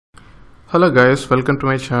Hello guys, welcome to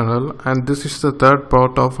my channel, and this is the third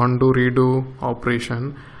part of undo-redo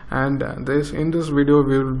operation. And in this video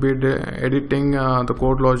we will be editing the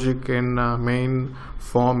code logic in main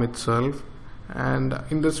form itself. And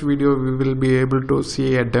in this video we will be able to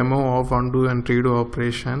see a demo of undo and redo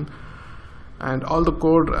operation, and all the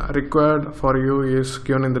code required for you is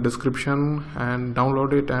given in the description, and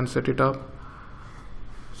download it and set it up.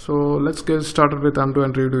 So let's get started with undo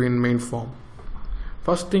and redo in main form.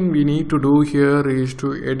 First thing we need to do here is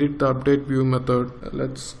to edit the update view method.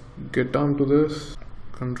 Let's get on to this.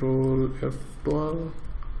 Control F12.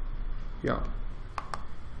 Yeah.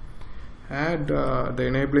 Add the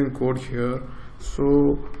enabling code here.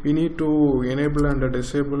 So we need to enable and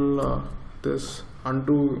disable this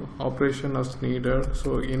undo operation as needed.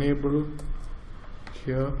 So enable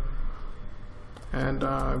here, and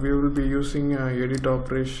we will be using edit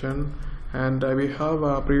operation. And we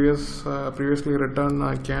have previously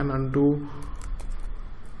written can undo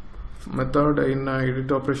method in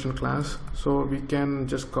EditOperation class, so we can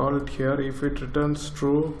just call it here. If it returns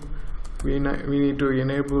true, we need to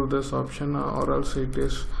enable this option, or else it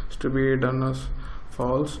is to be done as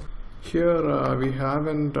false. Here we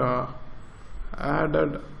haven't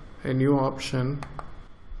added a new option.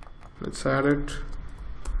 Let's add it,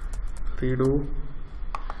 redo,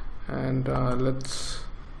 and let's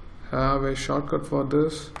have a shortcut for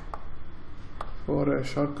this. For a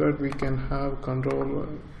shortcut we can have Control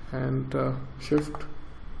and Shift.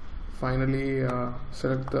 Finally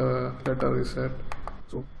select the letter reset.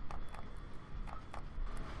 So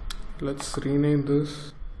let's rename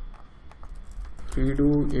this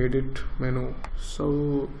redo edit menu.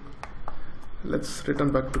 So let's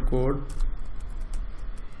return back to code.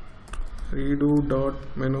 Redo dot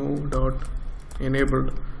menu dot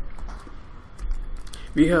enabled.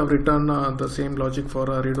 We have written the same logic for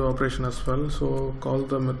a redo operation as well. So call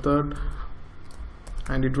the method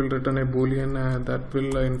and it will return a boolean that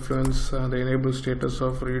will influence the enable status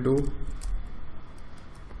of redo.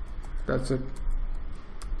 That's it.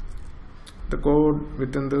 The code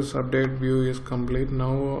within this update view is complete.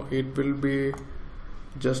 Now it will be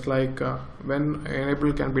just like when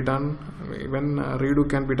enable can be done, when redo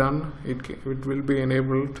can be done, it will be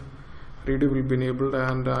enabled. Redo will be enabled,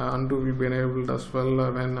 and undo will be enabled as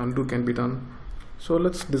well when undo can be done. So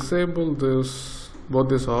let's disable both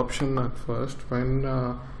this option at first. When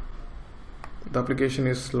the application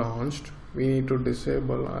is launched, we need to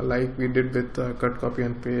disable like we did with cut, copy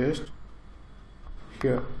and paste.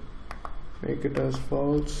 Here make it as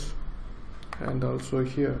false, and also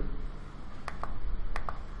here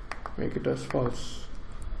make it as false.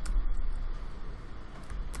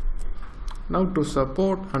 Now to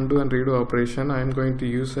support undo and redo operation, I am going to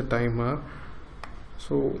use a timer.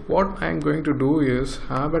 So what I am going to do is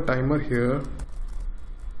have a timer here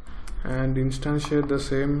and instantiate the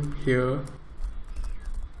same here.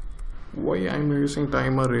 Why I am using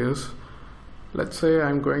timer is, let's say I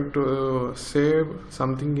am going to save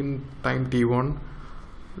something in time t1.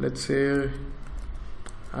 Let's say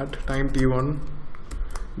at time t1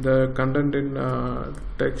 the content in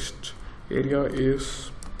text area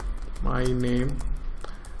is my name,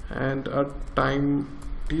 and at time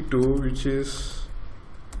t2, which is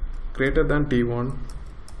greater than t1,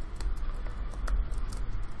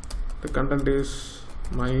 the content is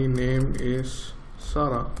my name is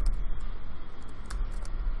Sarah.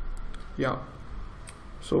 Yeah,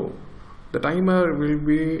 so the timer will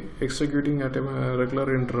be executing at a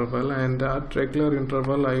regular interval, and at regular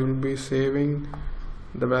interval I will be saving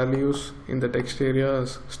the values in the text area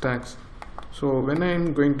as stacks. So when I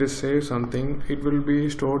am going to save something, it will be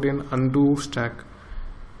stored in undo stack,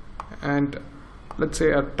 and let's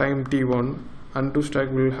say at time t1 undo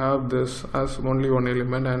stack will have this as only one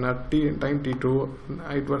element, and at time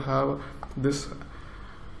t2 it will have this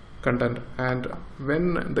content. And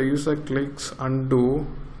when the user clicks undo,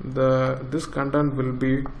 this content will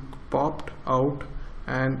be popped out,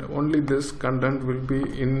 and only this content will be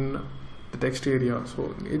in the text area.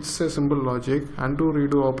 So it's a simple logic. Undo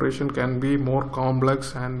redo operation can be more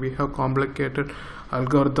complex, and we have complicated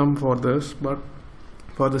algorithm for this, but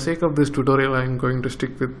for the sake of this tutorial I am going to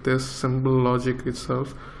stick with this simple logic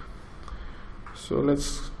itself. So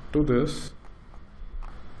let's do this.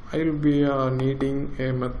 I will be needing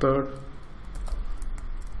a method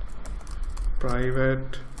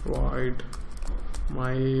private void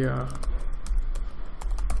my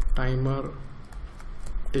timer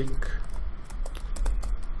tick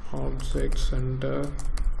object center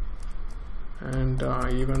and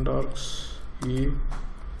event arcs e.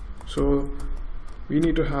 So we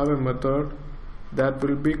need to have a method that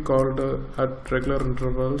will be called at regular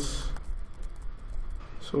intervals.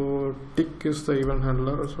 So tick is the event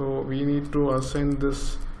handler, so we need to assign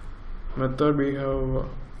this method we have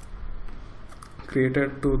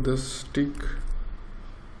created to this tick.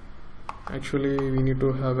 Actually we need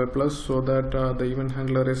to have a plus so that the event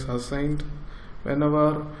handler is assigned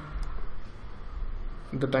whenever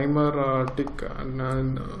the timer tick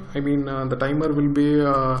the timer will be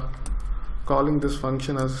calling this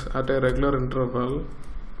function as at a regular interval.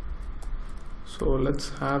 So let's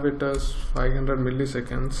have it as 500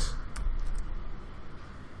 milliseconds.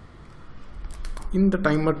 In the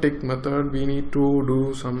timer tick method we need to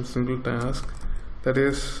do some simple task, that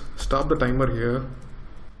is stop the timer here,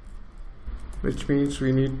 which means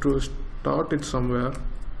we need to start it somewhere.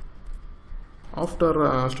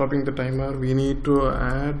 After stopping the timer, we need to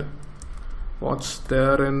add what's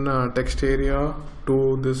there in text area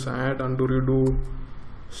to this add UndoRedo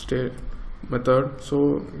state method.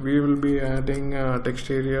 So we will be adding text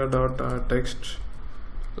area dot text.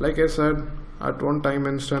 Like I said, at one time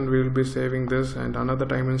instant we will be saving this, and another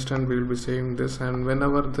time instant we will be saving this, and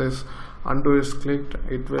whenever this undo is clicked,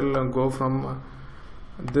 it will go from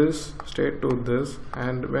this state to this,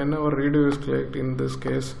 and whenever redo is clicked, in this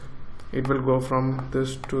case it will go from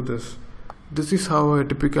this to this. This is how a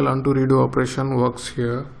typical UndoRedo operation works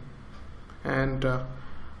here. And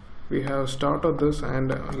we have started this, and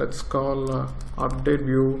let's call update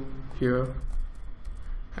view here,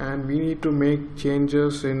 and we need to make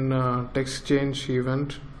changes in text change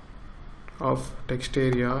event of text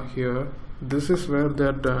area here. This is where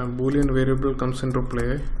that boolean variable comes into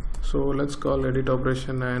play. So let's call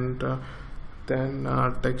EditOperation, and then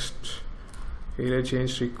text area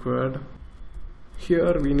change required.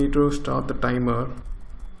 Here we need to start the timer,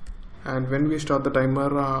 and when we start the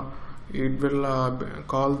timer it will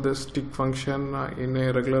call this tick function in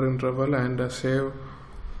a regular interval and save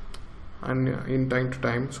and in time to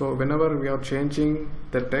time. So whenever we are changing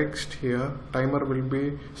the text here, timer will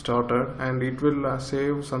be started, and it will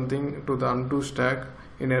save something to the undo stack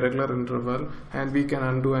in a regular interval, and we can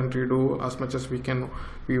undo and redo as much as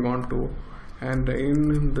we want to. And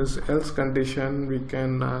in this else condition we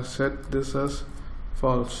can set this as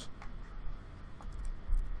false.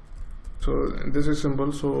 So this is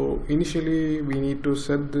simple. So initially we need to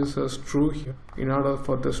set this as true here in order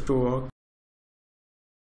for this to work,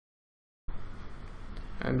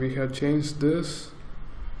 and we have changed this,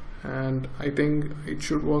 and I think it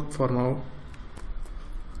should work for now.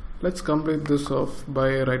 Let's complete this off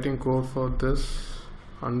by writing code for this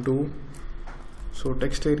undo. So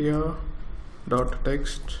text area dot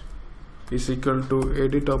text is equal to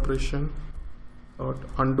EditOperation dot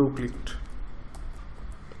undo clicked.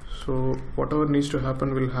 So whatever needs to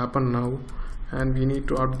happen will happen now, and we need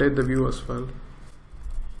to update the view as well.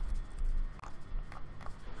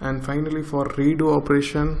 And finally, for redo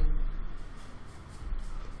operation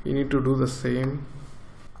we need to do the same.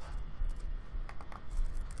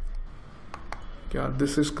 Yeah,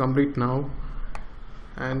 this is complete now,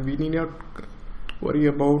 and we need not worry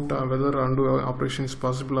about whether undo operation is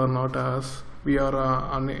possible or not, as we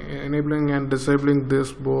are enabling and disabling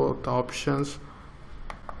this both options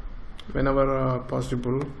whenever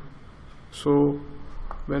possible. So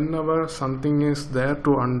whenever something is there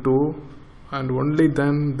to undo, and only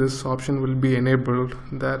then this option will be enabled.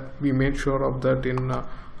 That we made sure of that in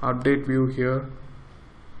update view here.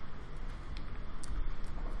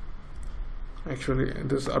 Actually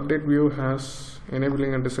this update view has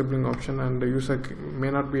enabling and disabling option, and the user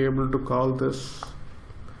may not be able to call this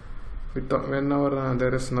whenever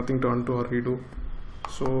there is nothing to undo or redo.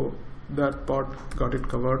 So that part got it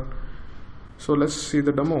covered. So let's see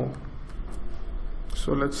the demo.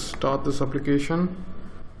 So let's start this application.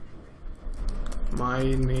 My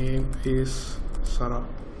name is Sarah.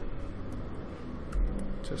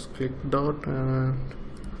 Just click dot, and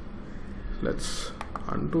let's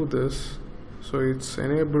undo this. So it's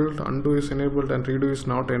enabled, undo is enabled, and redo is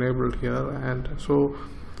not enabled here, and so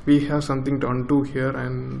we have something to undo here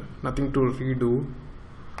and nothing to redo.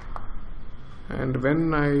 And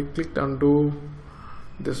when I clicked undo,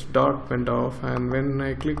 this dot went off, and when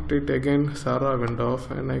I clicked it again, Sarah went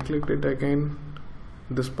off, and I clicked it again,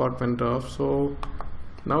 this part went off. So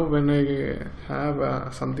now when I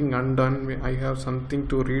have something undone, I have something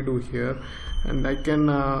to redo here, and I can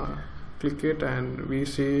click it, and we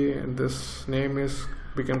see this name is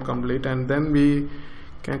become complete, and then we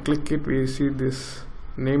can click it, we see this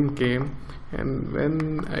name came, and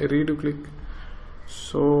when I redo click,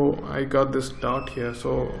 so I got this dot here.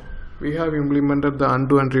 So we have implemented the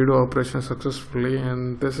undo and redo operation successfully,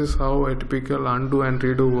 and this is how a typical undo and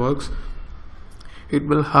redo works. it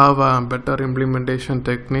will have better implementation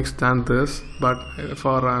techniques than this, but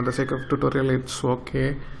for the sake of tutorial it's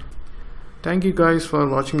okay. Thank you guys for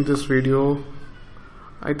watching this video.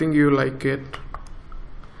 I think you like it.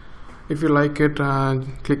 If you like it,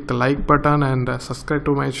 click the like button and subscribe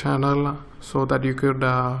to my channel so that you could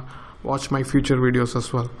watch my future videos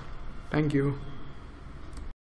as well. Thank you.